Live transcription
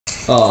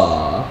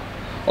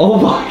Aw. Oh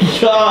my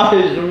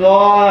gosh,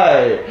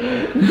 why?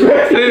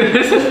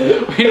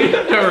 Dude, we need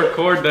to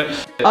record that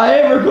shit. I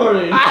am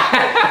recording.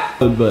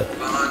 But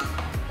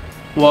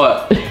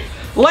what?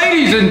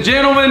 Ladies and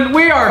gentlemen,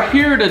 we are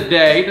here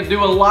today to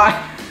do a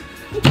live.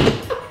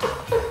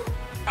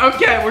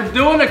 Okay, we're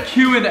doing a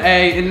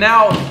Q&A, and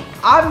now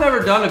I've never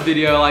done a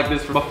video like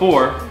this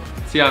before.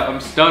 See, I'm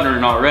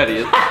stuttering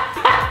already.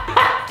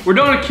 We're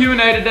doing a Q&A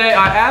today.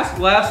 I asked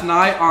last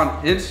night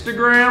on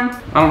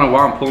Instagram. I don't know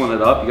why I'm pulling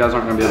it up. You guys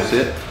aren't gonna be able to see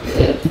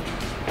it.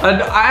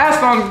 I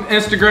asked on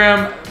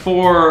Instagram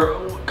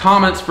for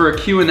comments for a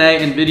Q&A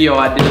and video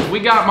ideas. We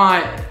got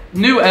my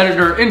new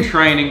editor in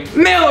training,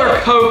 Miller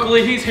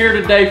Coakley. He's here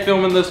today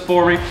filming this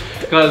for me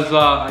because,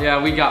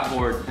 yeah, we got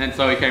bored and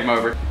so he came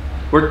over.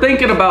 We're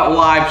thinking about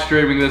live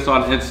streaming this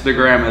on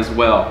Instagram as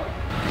well.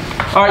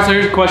 All right, so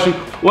here's a question.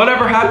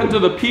 Whatever happened to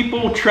the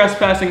people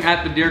trespassing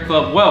at the Deer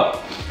Club?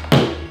 Well,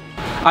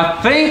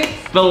 I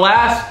think the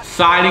last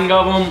sighting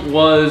of them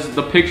was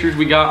the pictures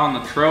we got on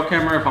the trail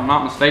camera, if I'm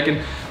not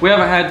mistaken. We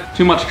haven't had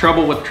too much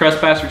trouble with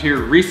trespassers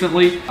here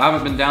recently. I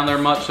haven't been down there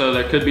much, so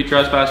there could be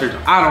trespassers.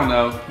 I don't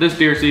know. This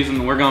deer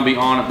season, we're gonna be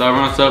on it though.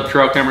 We're gonna set up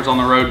trail cameras on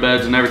the road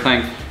beds and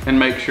everything and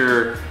make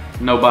sure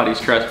nobody's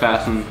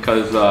trespassing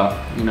because,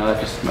 you know, that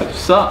just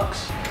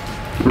sucks.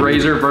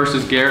 Razor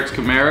versus Garrett's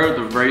Camaro.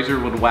 The Razor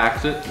would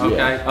wax it,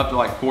 okay, yeah, up to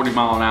like 40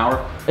 miles an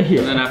hour. Yeah.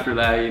 And then after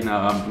that, you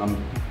know,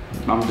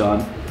 I'm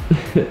done.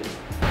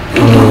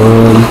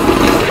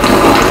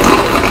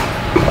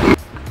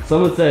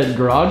 Someone said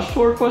garage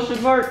tour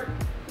question mark?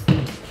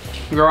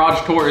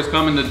 Garage tour is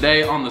coming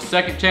today on the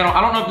second channel. I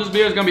don't know if this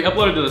video is gonna be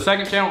uploaded to the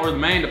second channel or the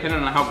main,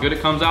 depending on how good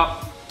it comes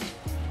out.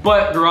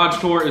 But garage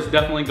tour is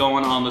definitely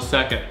going on the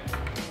second.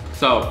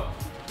 So,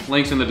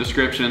 links in the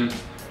description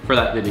for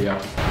that video.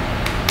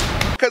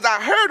 Cause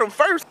I heard him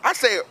first. I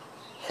said,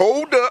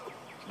 hold up,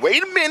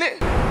 wait a minute.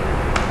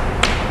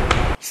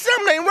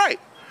 Something ain't right.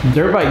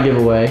 Dirt bike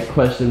giveaway,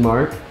 question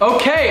mark.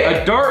 Okay,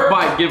 a dirt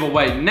bike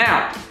giveaway.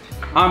 Now,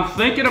 I'm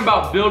thinking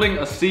about building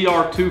a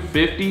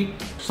CR250,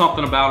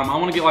 something about them. I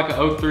wanna get like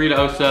a 03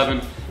 to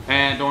 07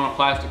 and doing a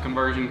plastic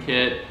conversion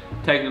kit,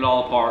 taking it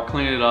all apart,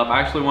 cleaning it up. I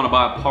actually wanna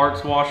buy a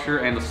parts washer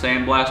and a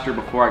sandblaster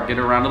before I get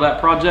around to that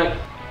project.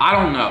 I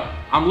don't know.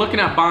 I'm looking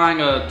at buying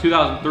a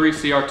 2003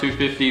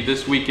 CR250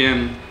 this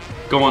weekend,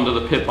 going to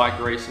the pit bike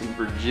race in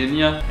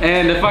Virginia.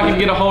 And if I can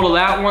get a hold of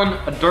that one,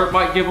 a dirt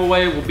bike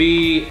giveaway will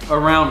be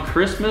around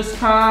Christmas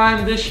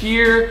time this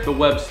year. The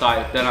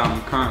website that I'm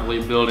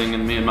currently building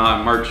and me and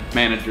my merch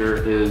manager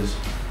is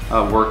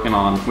working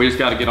on. We just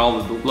gotta get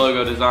all the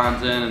logo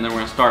designs in and then we're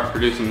gonna start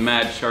producing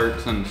mad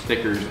shirts and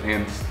stickers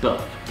and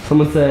stuff.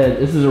 Someone said,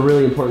 this is a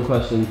really important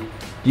question.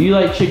 Do you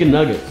like chicken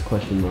nuggets,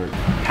 question mark?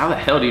 How the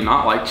hell do you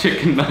not like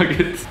chicken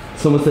nuggets?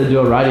 Someone said do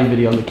a riding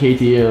video on the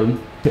KTM.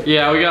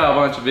 Yeah, we got a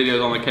bunch of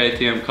videos on the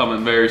KTM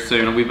coming very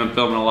soon, and we've been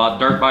filming a lot of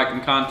dirt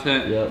biking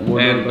content, yeah,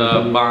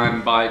 and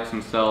buying bikes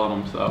and selling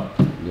them, so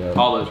yeah,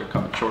 all those are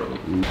coming shortly.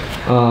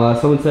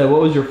 Someone said,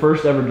 what was your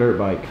first ever dirt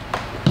bike?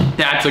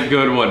 That's a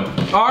good one.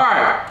 All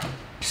right,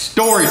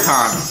 story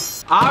time.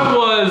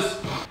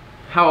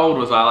 How old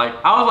was I?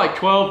 I was like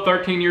 12,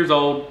 13 years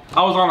old.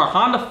 I was on a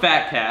Honda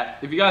Fat Cat.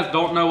 If you guys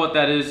don't know what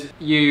that is,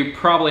 you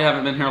probably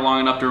haven't been here long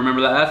enough to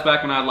remember that. That's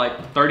back when I had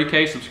like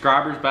 30K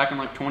subscribers back in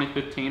like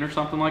 2015 or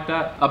something like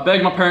that. I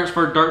begged my parents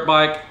for a dirt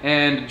bike,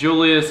 and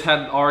Julius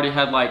had already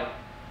had like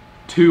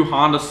 2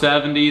 Honda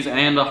 70s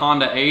and a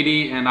Honda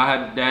 80, and I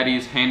had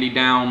Daddy's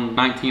hand-me-down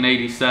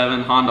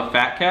 1987 Honda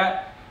Fat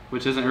Cat,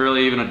 which isn't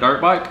really even a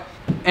dirt bike.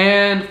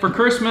 And for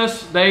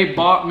Christmas, they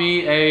bought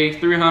me a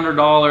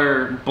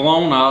 $300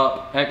 blown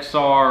up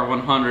XR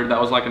 100 that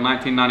was like a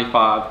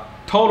 1995.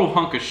 Total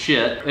hunk of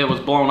shit. It was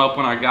blown up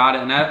when I got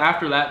it, and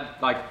after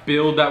that like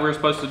build that we were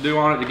supposed to do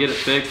on it to get it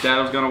fixed,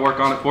 Dad was gonna work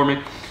on it for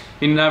me.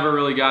 He never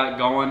really got it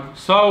going.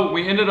 So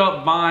we ended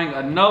up buying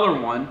another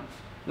one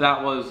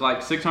that was like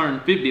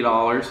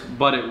 $650,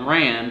 but it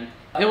ran.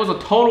 It was a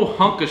total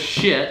hunk of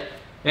shit,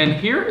 and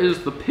here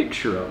is the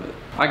picture of it.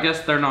 I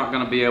guess they're not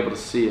gonna be able to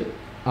see it.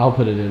 I'll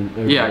put it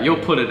in. Yeah, you'll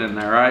put it in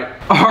there, right?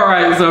 All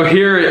right, so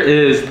here it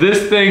is.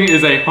 This thing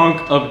is a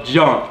hunk of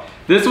junk.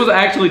 This was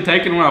actually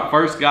taken when I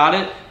first got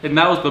it, and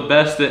that was the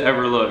best it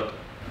ever looked.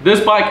 This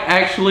bike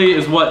actually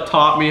is what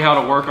taught me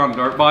how to work on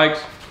dirt bikes.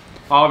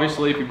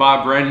 Obviously, if you buy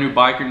a brand new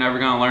bike, you're never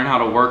gonna learn how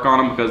to work on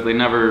them because they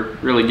never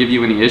really give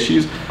you any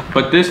issues.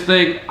 But this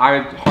thing, I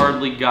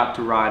hardly got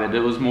to ride it.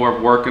 It was more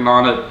of working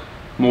on it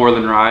more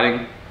than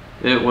riding.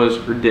 It was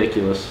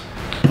ridiculous.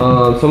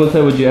 Someone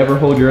said, would you ever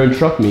hold your own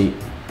truck meet?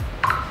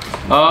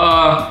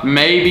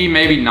 Maybe,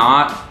 maybe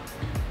not.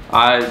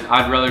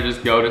 I'd rather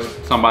just go to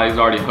somebody who's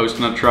already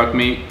hosting a truck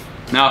meet.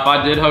 Now, if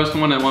I did host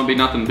one, it wouldn't be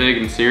nothing big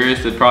and serious.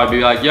 It'd probably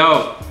be like,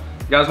 yo,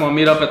 you guys wanna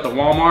meet up at the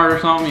Walmart or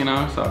something, you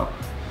know? So,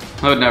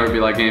 it would never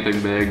be like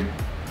anything big.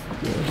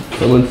 Yeah.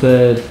 Someone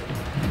said,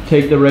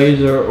 take the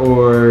Razor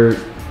or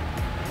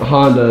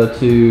Honda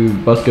to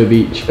Busco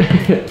Beach.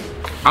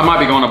 I might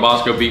be going to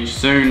Bosco Beach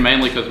soon,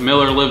 mainly because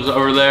Miller lives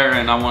over there,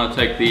 and I want to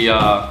take the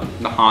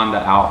Honda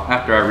out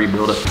after I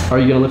rebuild it. Are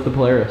you gonna lift the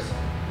Polaris?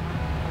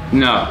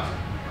 No.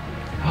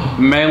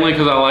 Mainly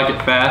because I like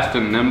it fast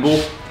and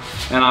nimble.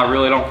 And I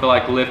really don't feel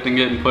like lifting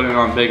it and putting it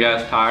on big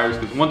ass tires.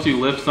 Because once you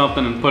lift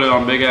something and put it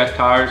on big ass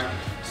tires,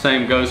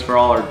 same goes for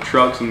all our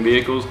trucks and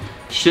vehicles,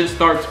 shit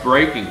starts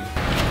breaking.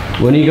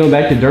 When are you going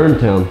back to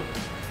Durhamtown?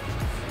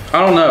 I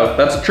don't know.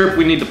 That's a trip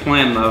we need to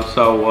plan though.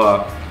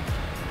 So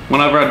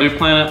whenever I do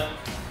plan it,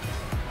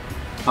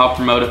 I'll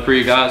promote it for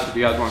you guys. If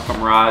you guys want to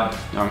come ride,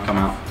 y'all can come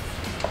out.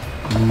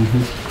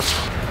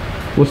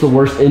 What's the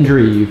worst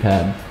injury you've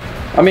had?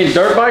 I mean,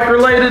 dirt bike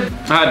related,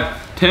 I had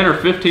 10 or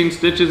 15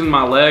 stitches in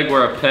my leg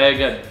where a peg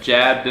had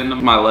jabbed into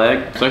my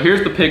leg. So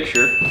here's the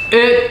picture.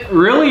 It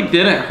really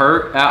didn't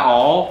hurt at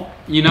all.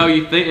 You know,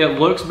 you think it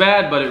looks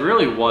bad, but it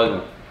really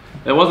wasn't.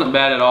 It wasn't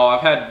bad at all.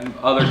 I've had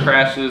other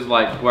crashes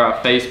like where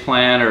I face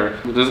plant, or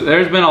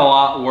there's been a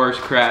lot worse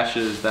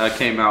crashes that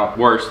came out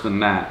worse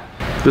than that.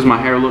 Does my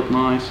hair look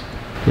nice?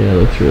 Yeah, it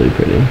looks really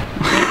pretty.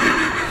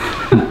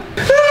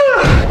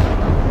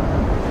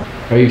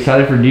 Are you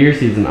excited for deer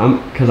season?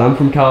 Cause I'm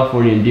from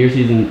California and deer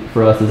season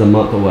for us is a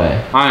month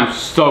away. I am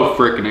so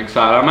freaking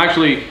excited. I'm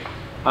actually,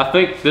 I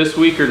think this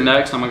week or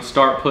next, I'm gonna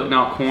start putting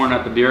out corn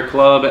at the deer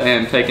club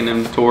and taking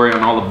inventory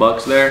on all the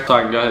bucks there, so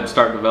I can go ahead and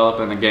start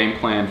developing a game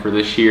plan for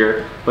this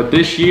year. But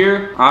this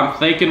year, I'm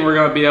thinking we're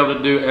gonna be able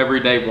to do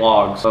everyday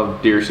vlogs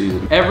of deer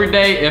season. Every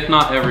day, if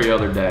not every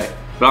other day.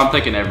 But I'm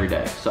thinking every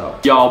day, so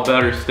y'all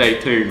better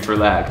stay tuned for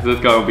that, because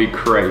it's gonna be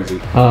crazy.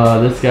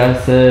 This guy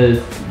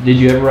says, did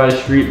you ever ride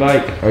a street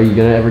bike? Are you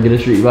gonna ever get a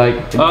street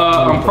bike?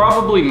 I'm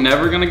probably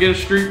never gonna get a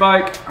street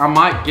bike. I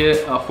might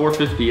get a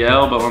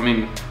 450L, but I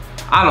mean,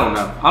 I don't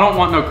know. I don't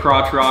want no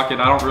crotch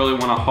rocket. I don't really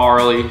want a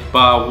Harley, but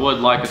I would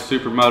like a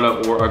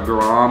supermoto or a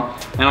Grom.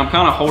 And I'm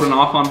kind of holding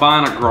off on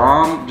buying a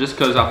Grom just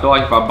because I feel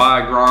like if I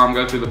buy a Grom,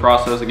 go through the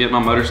process of getting my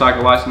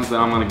motorcycle license,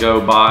 then I'm gonna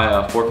go buy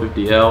a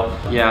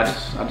 450L. Yeah,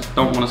 I just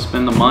don't want to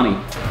spend the money.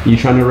 You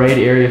trying to raid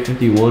Area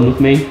 51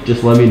 with me?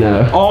 Just let me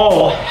know.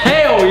 Oh,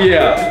 hell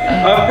yeah.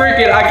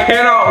 I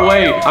cannot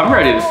wait. I'm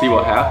ready to see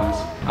what happens.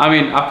 I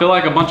mean, I feel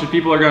like a bunch of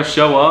people are gonna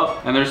show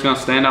up and they're just gonna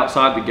stand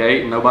outside the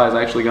gate and nobody's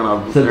actually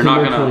gonna,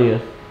 September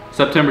 20th.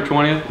 September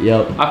 20th?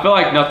 Yep. I feel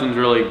like nothing's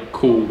really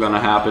cool gonna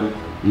happen.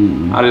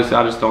 I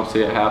just don't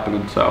see it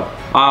happening. So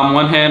on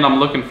one hand, I'm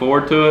looking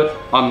forward to it.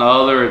 On the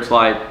other, it's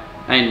like,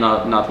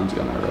 nothing's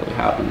gonna really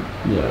happen.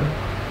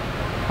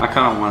 Yeah. I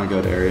kind of want to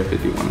go to Area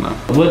 51 though.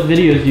 What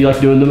videos do you like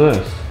doing the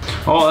most?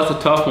 Oh, that's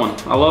a tough one.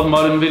 I love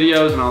mudding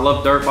videos and I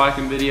love dirt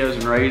biking videos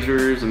and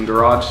razors and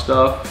garage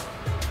stuff.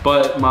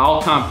 But my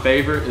all-time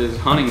favorite is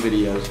hunting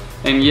videos.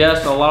 And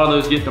yes, a lot of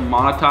those get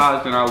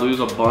demonetized and I lose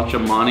a bunch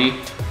of money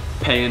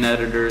paying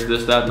editors,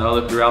 this, that, and the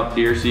other throughout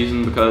deer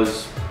season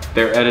because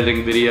they're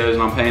editing videos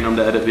and I'm paying them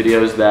to edit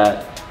videos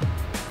that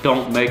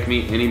don't make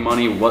me any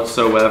money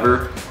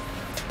whatsoever.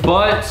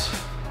 But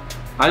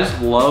I just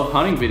love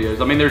hunting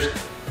videos. I mean, there's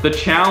the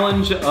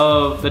challenge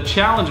of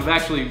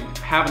actually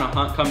having a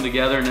hunt come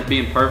together and it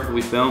being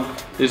perfectly filmed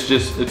is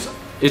just,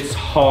 it's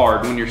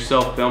hard when you're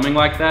self-filming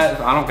like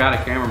that. I don't got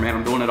a cameraman,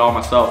 I'm doing it all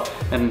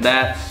myself. And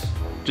that's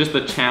just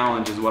the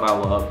challenge is what I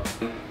love.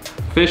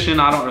 Fishing,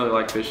 I don't really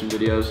like fishing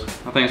videos.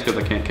 I think it's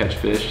because I can't catch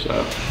fish,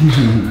 so.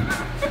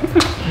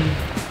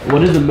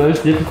 What is the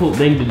most difficult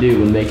thing to do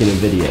when making a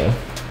video?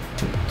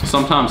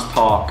 Sometimes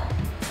talk.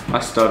 I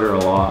stutter a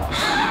lot.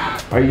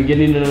 Are you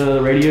getting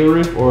a radio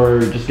roof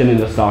or just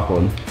getting a stock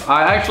one?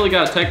 I actually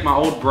got to take my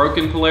old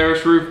broken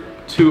Polaris roof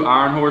to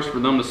Iron Horse for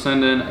them to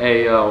send in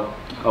a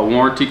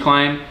warranty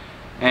claim.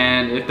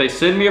 And if they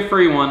send me a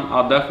free one,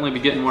 I'll definitely be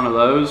getting one of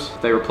those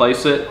if they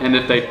replace it. And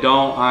if they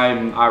don't,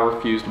 I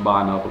refuse to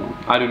buy another one.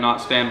 I do not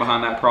stand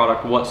behind that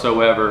product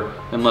whatsoever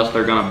unless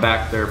they're gonna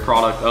back their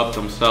product up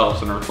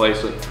themselves and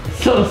replace it.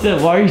 So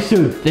why are you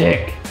so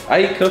thick?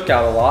 I eat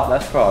cookout a lot,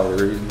 that's probably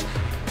the reason.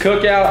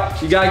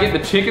 Cookout, you gotta get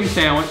the chicken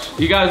sandwich. If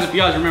you guys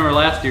remember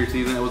last year's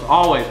season, it was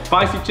always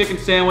spicy chicken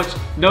sandwich,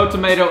 no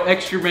tomato,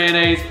 extra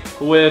mayonnaise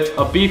with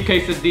a beef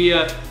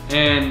quesadilla,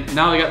 and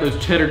now they got those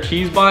cheddar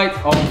cheese bites.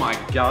 Oh my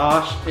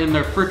gosh, and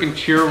their freaking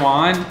cheer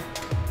wine.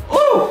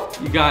 Ooh,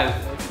 you guys,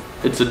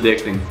 it's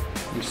addicting,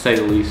 to say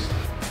the least.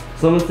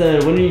 Someone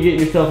said, when are you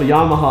getting yourself a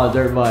Yamaha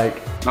dirt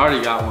bike? I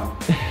already got one.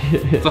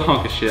 It's a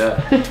hunk of shit.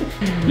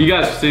 You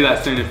guys will see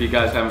that soon if you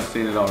guys haven't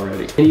seen it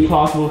already. Any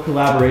possible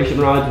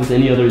collaboration rides with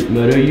any other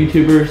moto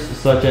YouTubers,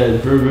 such as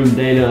Vroom Vroom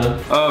Dana?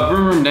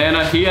 Vroom Vroom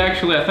Dana, he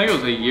actually, I think it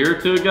was a year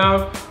or two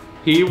ago,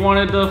 he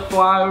wanted to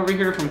fly over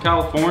here from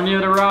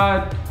California to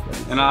ride,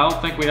 and I don't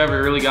think we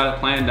ever really got it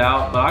planned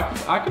out,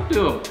 but I could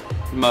do a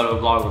moto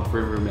vlog with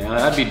Vroom Vroom Dana,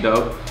 that'd be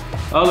dope.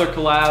 Other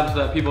collabs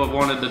that people have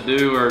wanted to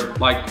do are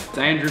like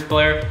Andrew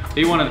Flair.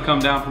 He wanted to come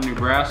down from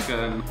Nebraska,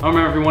 and I don't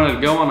remember if he wanted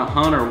to go on a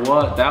hunt or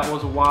what. That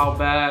was a while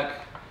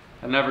back.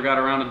 I never got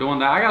around to doing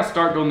that. I gotta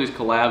start doing these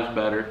collabs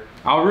better.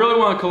 I really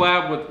want to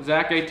collab with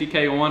Zach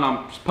ATK1.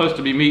 I'm supposed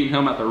to be meeting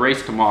him at the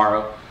race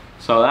tomorrow,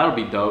 so that'll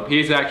be dope.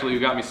 He's actually who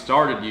got me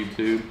started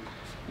YouTube.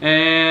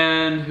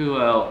 And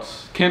who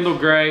else? Kendall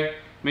Gray.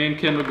 Me and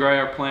Kendall Gray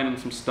are planning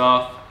some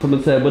stuff.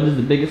 Someone said, what is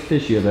the biggest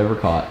fish you have ever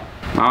caught?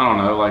 I don't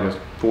know, like a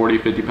 40,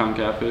 50 pound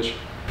catfish.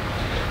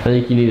 I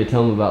think you need to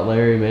tell them about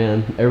Larry,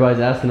 man. Everybody's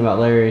asking about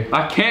Larry.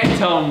 I can't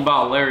tell them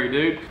about Larry,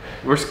 dude.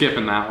 We're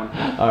skipping that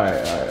one. All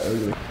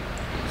right.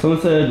 Someone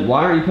said,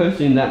 why aren't you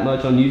posting that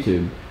much on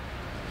YouTube?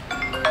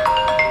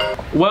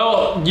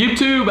 Well,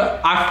 YouTube,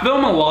 I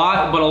film a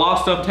lot, but a lot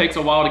of stuff takes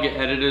a while to get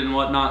edited and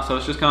whatnot, so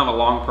it's just kind of a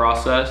long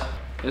process.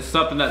 It's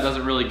something that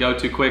doesn't really go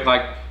too quick.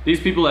 Like these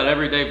people that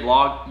everyday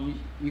vlog,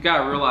 you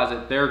gotta realize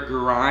that they're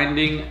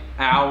grinding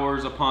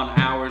hours upon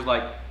hours,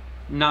 like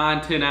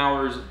 9, 10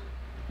 hours,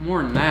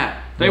 more than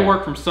that. They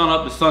work from sun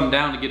up to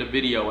sundown to get a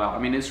video out. I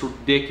mean, it's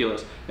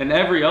ridiculous. And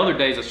every other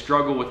day is a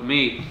struggle with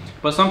me.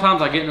 But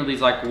sometimes I get into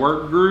these like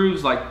work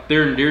grooves, like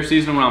during deer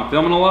season when I'm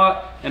filming a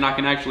lot, and I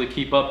can actually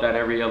keep up that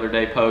every other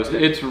day post.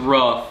 It's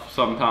rough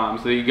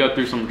sometimes. So you go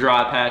through some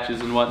dry patches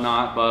and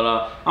whatnot, but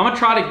I'm gonna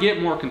try to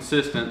get more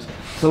consistent.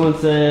 Someone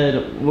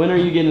said, when are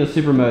you getting the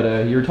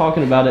Supermoto? You were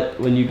talking about it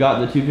when you got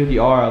the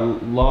 250R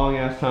a long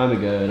ass time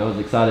ago, and I was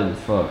excited as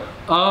fuck.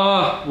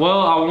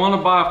 Well, I want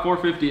to buy a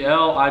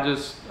 450L.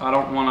 I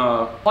don't want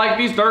to, like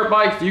these dirt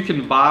bikes, you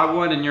can buy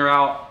one and you're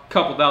out a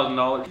couple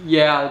 $1,000.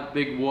 Yeah,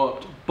 big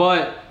whooped.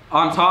 But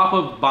on top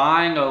of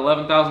buying a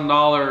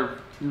 $11,000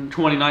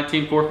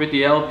 2019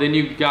 450L, then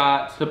you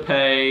got to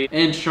pay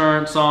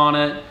insurance on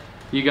it.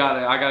 I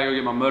gotta go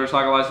get my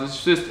motorcycle license.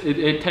 It's just,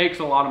 it takes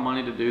a lot of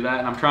money to do that,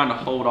 and I'm trying to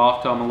hold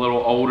off till I'm a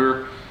little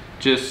older.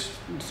 Just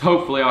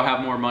hopefully I'll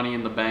have more money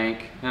in the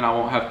bank and I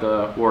won't have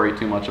to worry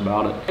too much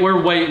about it. We're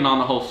waiting on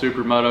the whole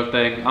Supermoto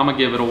thing. I'm gonna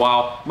give it a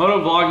while.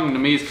 Moto vlogging to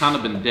me has kind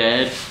of been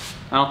dead.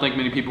 I don't think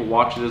many people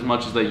watch it as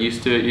much as they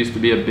used to. It used to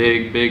be a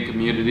big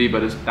community,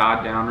 but it's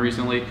died down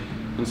recently.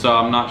 And so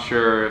I'm not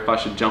sure if I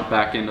should jump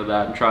back into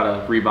that and try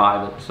to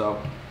revive it.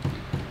 So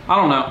I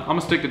don't know. I'm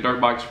gonna stick to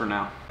dirt bikes for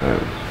now.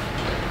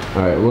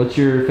 All right, what's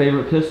your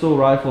favorite pistol,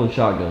 rifle, and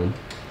shotgun?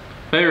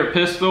 Favorite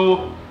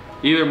pistol?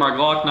 Either my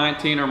Glock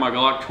 19 or my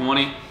Glock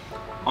 20.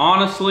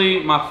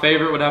 Honestly, my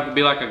favorite would have to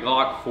be like a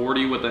Glock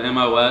 40 with the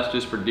MOS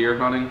just for deer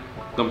hunting.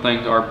 Them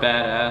things are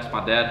badass.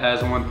 My dad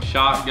has one.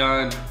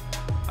 Shotgun,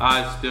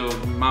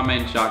 my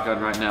main shotgun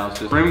right now is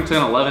just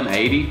Remington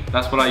 1180.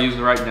 That's what I use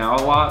right now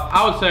a lot.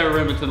 I would say a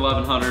Remington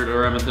 1100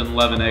 or Remington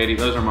 1180.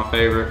 Those are my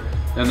favorite.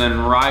 And then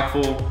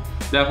rifle,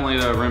 definitely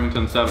the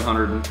Remington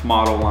 700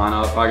 model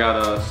lineup. I got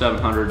a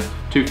 700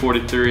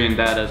 243 and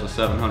dad has a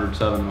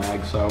 707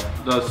 mag. So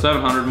the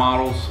 700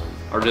 models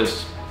are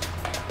just,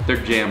 they're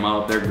jam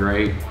up, they're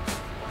great.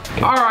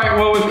 All right,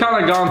 well, we've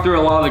kind of gone through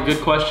a lot of the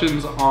good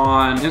questions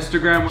on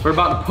Instagram. We're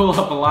about to pull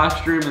up a live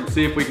stream and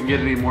see if we can get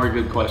any more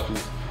good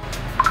questions.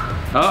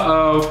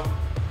 Uh-oh,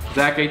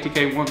 Zach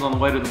ATK1's on the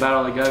way to the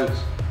Battle of the Goats.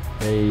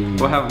 Hey.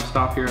 We'll have him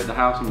stop here at the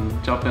house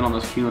and jump in on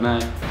this Q&A.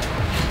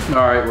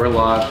 All right, we're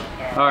live.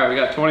 All right, we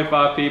got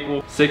 25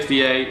 people,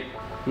 68,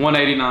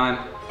 189.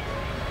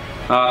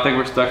 I think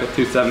we're stuck at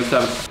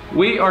 277.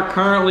 We are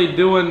currently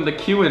doing the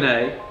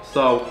Q&A,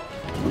 so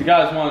if you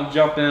guys want to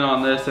jump in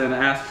on this and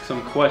ask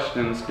some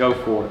questions, go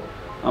for it.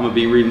 I'm gonna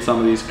be reading some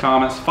of these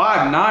comments.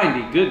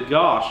 590, good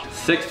gosh.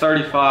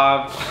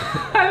 635.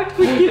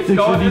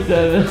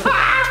 657.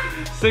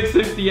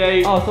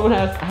 658. Oh, someone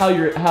asked how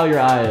your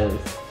eye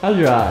is. How's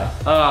your eye?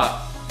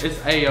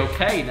 It's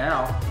a-okay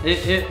now.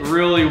 It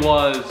really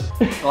was,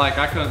 like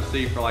I couldn't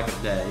see for like a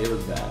day. It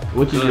was bad.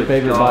 Which is your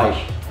favorite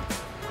bike?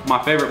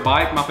 My favorite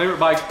bike? My favorite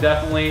bike's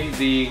definitely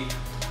the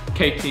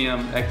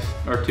KTM X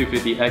or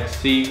 250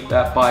 XC.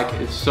 That bike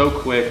is so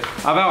quick.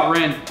 I've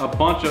outran a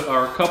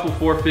couple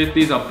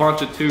 450s, a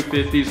bunch of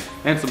 250s,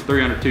 and some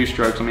 302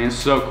 strokes. I mean, it's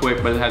so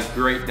quick, but it has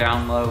great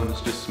down low and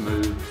it's just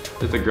smooth.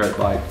 It's a great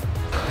bike.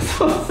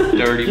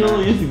 Dirty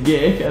Julius is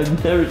gay.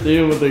 I've never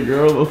seen him with a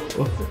girl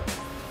before.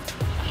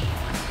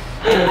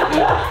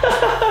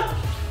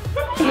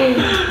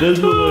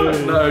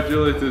 No,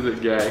 Julius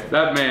isn't gay.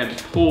 That man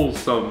pulls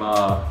some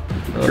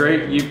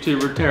great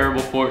YouTuber,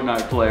 terrible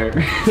Fortnite player.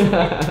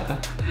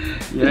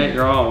 You ain't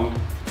wrong.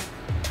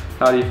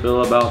 How do you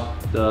feel about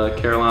the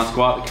Carolina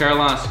squat? The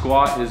Carolina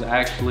squat is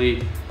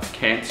actually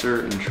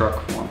cancer in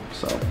truck form,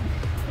 so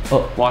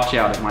watch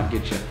out, it might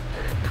get you.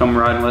 Come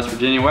ride in West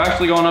Virginia. We're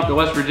actually going up to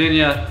West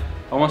Virginia,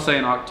 I want to say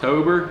in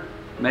October,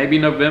 maybe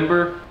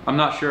November. I'm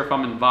not sure if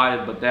I'm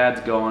invited, but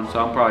Dad's going, so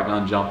I'm probably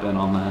gonna jump in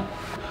on that.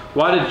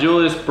 Why did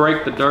Julius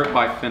break the dirt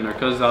bike fender?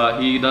 Because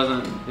he's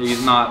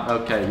not,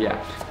 okay,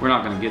 yeah. We're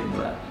not gonna get into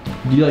that.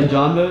 Do you like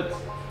John boats?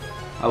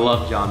 I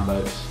love John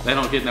boats. They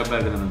don't get no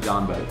better than a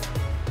John boat.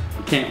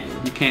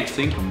 You can't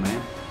sink them,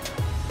 man.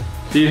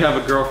 Do you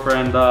have a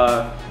girlfriend?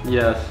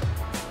 Yes.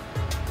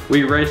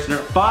 We racing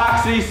her.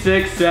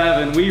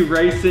 Foxy67, we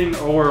racing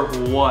or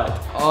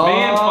what? Oh, me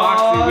and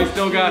Foxy, we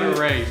still got to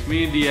race.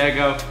 Me and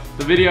Diego.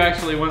 The video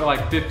actually went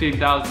like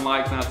 15,000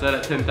 likes and I said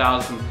at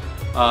 10,000,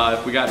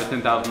 if we got to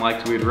 10,000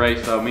 likes, we'd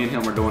race. So me and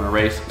him are doing a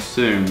race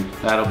soon.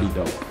 That'll be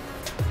dope.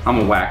 I'm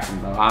gonna wax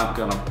him though. I'm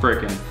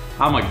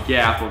gonna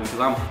gap him because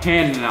I'm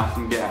handing out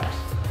some gaps.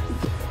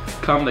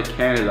 Come to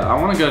Canada. I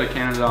wanna go to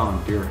Canada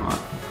on a deer hunt.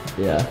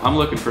 Yeah. I'm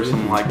looking for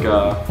some like,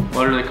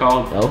 what are they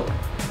called? Elk?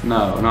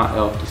 No, not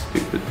elk, just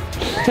stupid.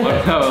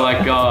 No,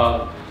 like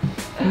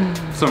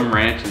some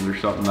ranches or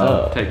something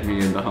that'll take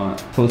me in the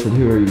hunt. Someone said,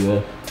 who are you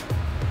with?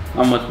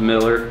 I'm with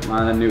Miller,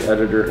 my new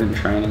editor in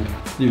training.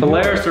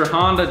 Polaris or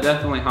Honda?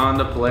 Definitely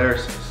Honda.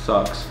 Polaris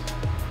sucks.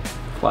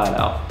 Flat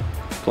out.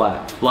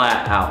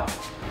 Flat out.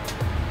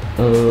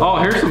 Oh,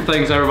 here's some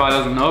things everybody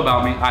doesn't know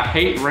about me. I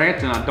hate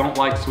ranting, I don't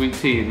like sweet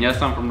tea, and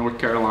yes, I'm from North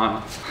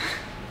Carolina.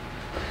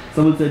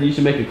 Someone said you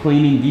should make a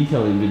cleaning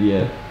detailing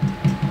video.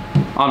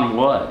 On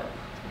what?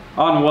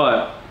 On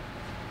what?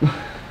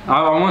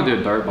 I want to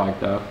do a dirt bike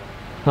though.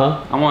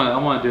 Huh? I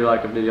want to do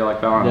like a video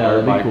like that on a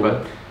dirt bike, cool.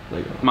 But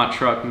like, my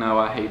truck, no,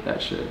 I hate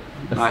that shit.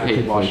 I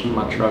hate washing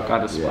my truck, I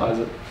despise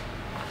it.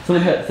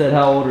 Someone said,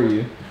 how old are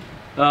you?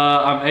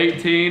 I'm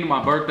 18,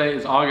 my birthday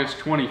is August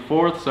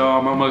 24th, so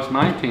I'm almost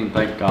 19,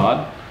 thank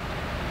God.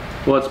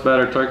 What's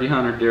better, turkey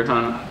hunting or deer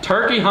hunting?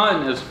 Turkey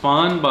hunting is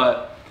fun,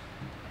 but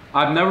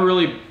I've never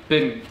really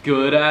been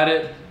good at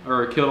it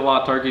or killed a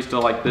lot of turkeys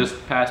till like this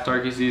past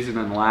turkey season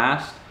and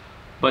last.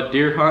 But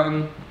deer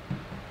hunting,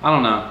 I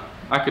don't know.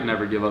 I could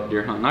never give up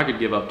deer hunting. I could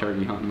give up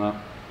turkey hunting though.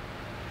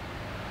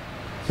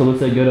 Someone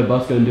said go to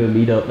Bosco and do a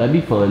meetup. That'd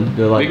be fun.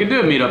 We could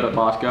do a meetup at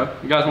Bosco.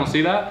 You guys want to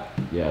see that?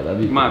 Yeah, that'd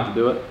be fun. Might have to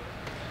do it.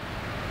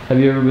 Have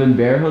you ever been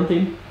bear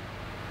hunting?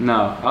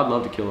 No, I'd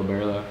love to kill a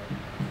bear though.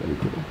 That'd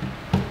be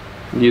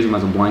cool. Use them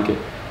as a blanket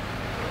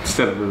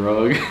instead of a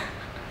rug.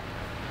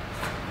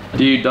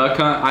 Do you duck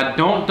hunt? I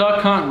don't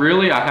duck hunt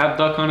really. I have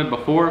duck hunted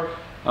before.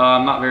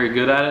 I'm not very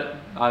good at it.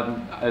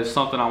 It's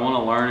something I want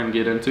to learn and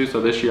get into.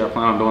 So this year I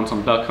plan on doing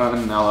some duck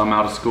hunting now that I'm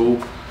out of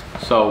school.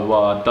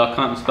 So duck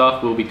hunting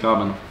stuff will be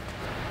coming.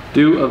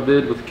 Do a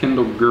vid with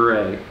Kendall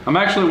Gray. I'm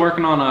actually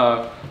working on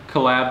a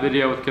collab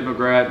video with Kendall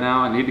Gray right now.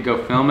 I need to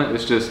go film it.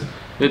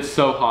 It's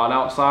so hot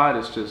outside.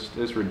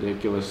 It's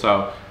ridiculous.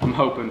 So I'm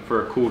hoping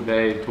for a cool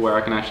day to where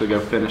I can actually go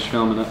finish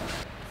filming it.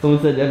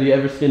 Someone said, have you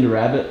ever skinned a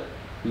rabbit?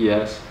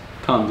 Yes,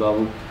 tons of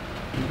them.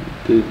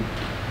 Dude,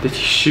 did you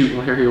shoot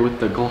Larry with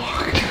the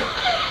Glock?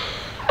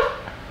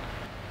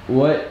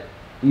 What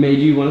made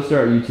you want to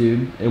start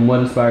YouTube, and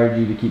what inspired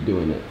you to keep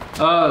doing it?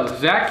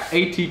 Zach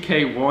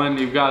ATK1,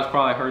 you guys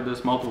probably heard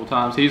this multiple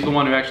times. He's the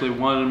one who actually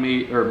wanted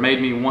me, or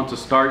made me want to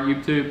start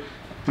YouTube.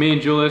 Me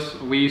and Julius,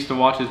 we used to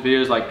watch his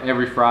videos like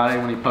every Friday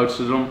when he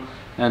posted them,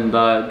 and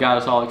got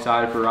us all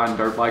excited for riding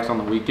dirt bikes on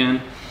the weekend,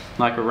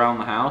 like around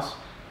the house.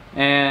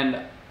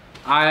 And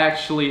I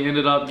actually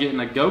ended up getting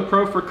a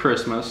GoPro for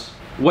Christmas,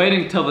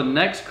 waiting till the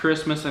next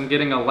Christmas and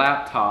getting a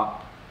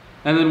laptop,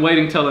 and then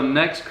waiting till the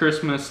next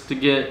Christmas to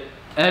get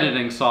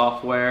editing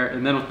software,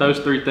 and then with those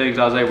three things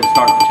I was able to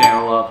start the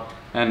channel up,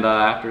 and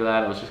after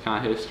that it was just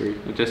kind of history.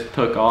 It just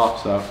took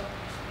off, so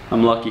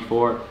I'm lucky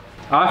for it.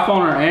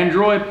 iPhone or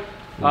Android?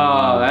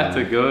 Oh, that's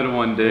a good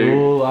one, dude.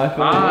 Ooh, iPhone.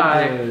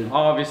 I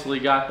obviously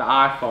got the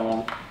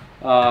iPhone.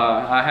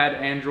 I had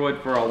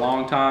Android for a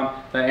long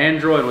time. The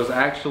Android was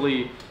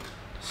actually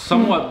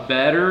somewhat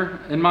better,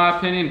 in my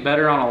opinion,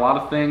 better on a lot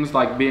of things,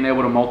 like being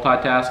able to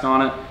multitask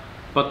on it.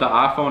 But the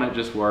iPhone, it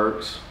just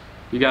works.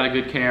 You got a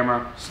good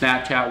camera,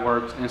 Snapchat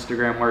works,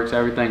 Instagram works,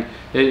 everything.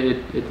 The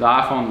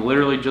iPhone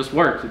literally just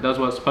works. It does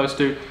what it's supposed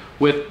to.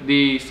 With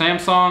the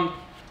Samsung,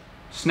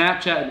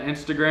 Snapchat and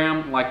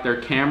Instagram, like their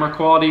camera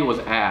quality was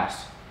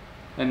ass.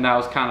 And that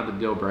was kind of the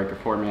deal breaker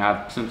for me.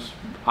 Since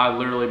I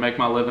literally make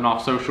my living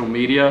off social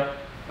media,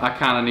 I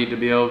kind of need to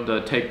be able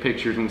to take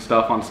pictures and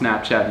stuff on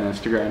Snapchat and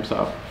Instagram.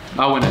 So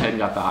I went ahead and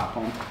got the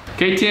iPhone.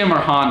 KTM or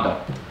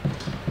Honda?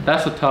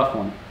 That's a tough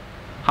one.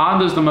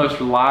 Honda's the most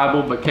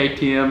reliable, but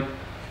KTM,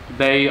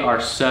 they are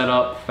set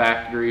up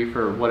factory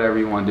for whatever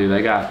you want to do.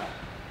 They got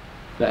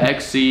the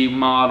XC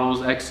models,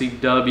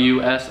 XCW,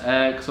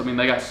 SX. I mean,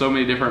 they got so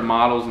many different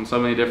models and so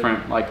many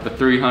different, like the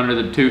 300,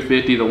 the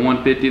 250, the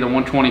 150, the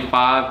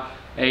 125,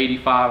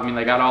 85. I mean,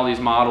 they got all these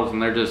models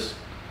and they're just,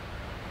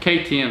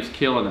 KTM's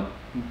killing it.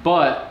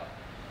 But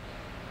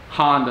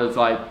Honda's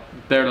like,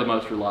 they're the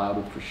most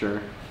reliable for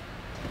sure.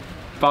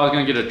 If I was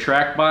gonna get a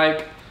track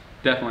bike,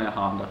 definitely a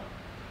Honda.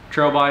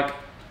 Trail bike,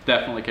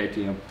 definitely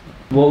KTM.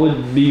 What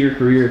would be your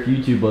career if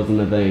YouTube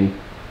wasn't a thing?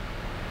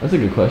 That's a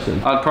good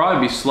question. I'd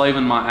probably be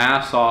slaving my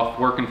ass off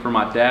working for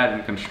my dad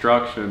in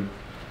construction.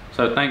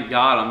 So thank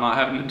God I'm not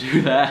having to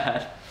do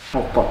that.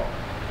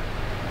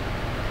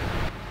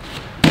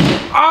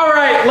 All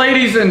right,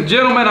 ladies and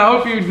gentlemen, I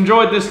hope you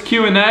enjoyed this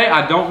Q&A.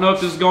 I don't know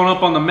if this is going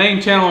up on the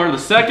main channel or the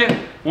second.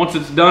 Once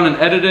it's done and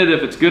edited,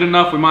 if it's good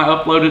enough, we might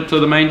upload it to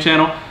the main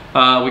channel.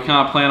 We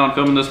kind of plan on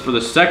filming this for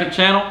the second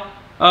channel.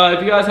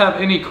 If you guys have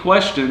any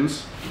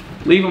questions,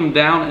 leave them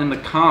down in the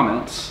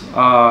comments,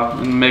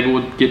 and maybe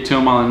we'll get to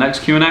them on the next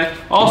Q&A.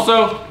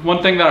 Also,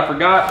 one thing that I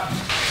forgot,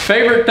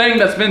 favorite thing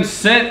that's been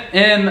sent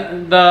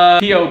in the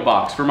P.O.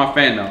 box for my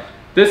fan mail.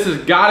 This has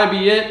gotta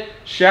be it.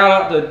 Shout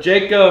out to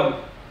Jacob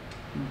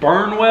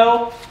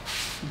Burnwell.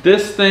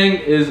 This thing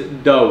is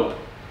dope.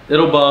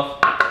 It'll buff,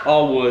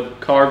 all wood,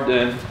 carved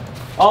in.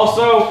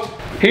 Also,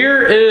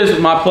 here is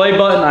my play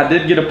button. I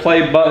did get a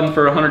play button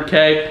for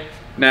 100K.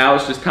 Now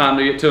it's just time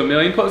to get to 1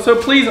 million. So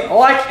please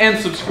like and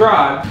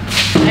subscribe.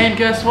 And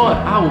guess what?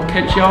 I will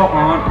catch y'all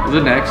on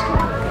the next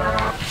one.